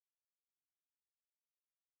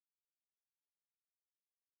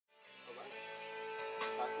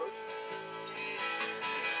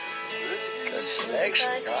selection,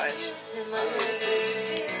 guys.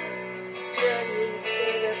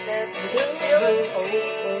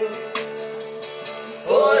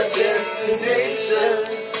 For a destination,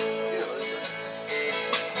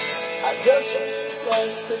 I just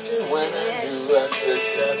like to do when I do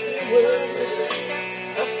understand the words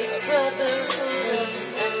of this brotherhood.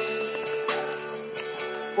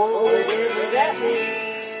 For whatever that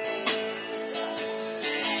means.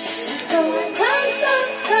 So I cry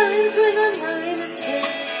sometimes when I'm lying in bed,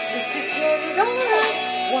 just to get it all out.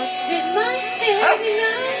 What's in my head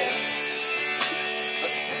now?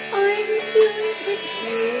 I'm feeling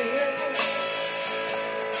peculiar.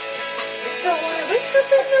 And so I wake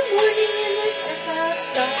up in the morning and I step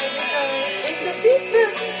outside and I take a deep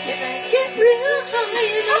breath and I get real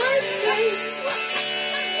high and I say,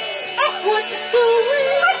 what's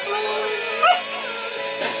going on?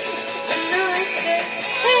 And I say,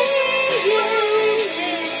 hey, yeah,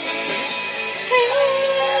 hey,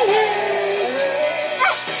 yeah.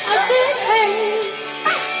 I said, hey,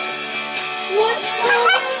 what's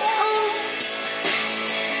going on?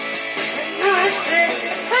 And I said,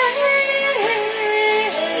 hey,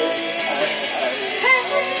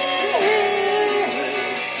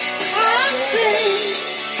 I said,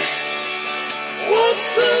 what's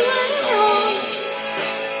going on?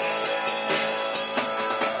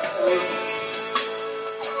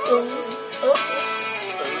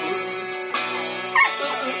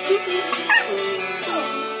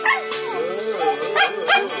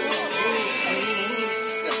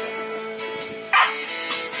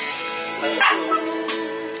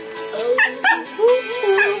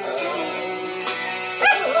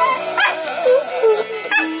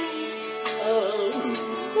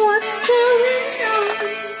 What's going on?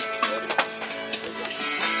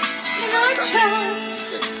 And I tried.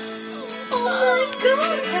 Oh my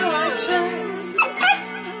God, how I tried.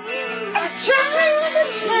 I tried all the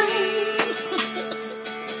time.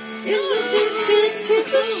 It was instant to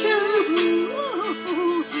the show.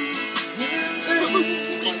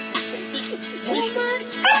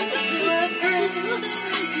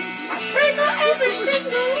 I pray for every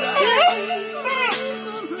single day.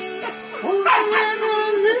 For a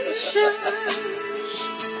revolution.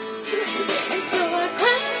 And so I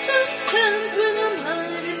cry sometimes when I'm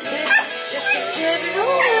lying in bed, just to get it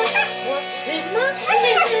all out. What's in my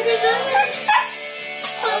head and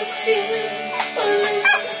I'm feeling alone.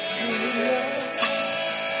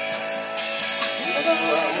 And so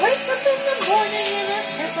I wake up in the morning and I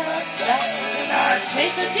step outside and I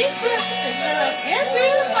take a deep breath and I get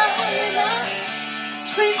real high and I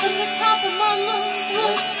scream from the top of my lungs,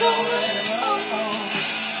 what's going on?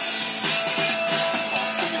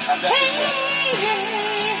 Hey, yeah.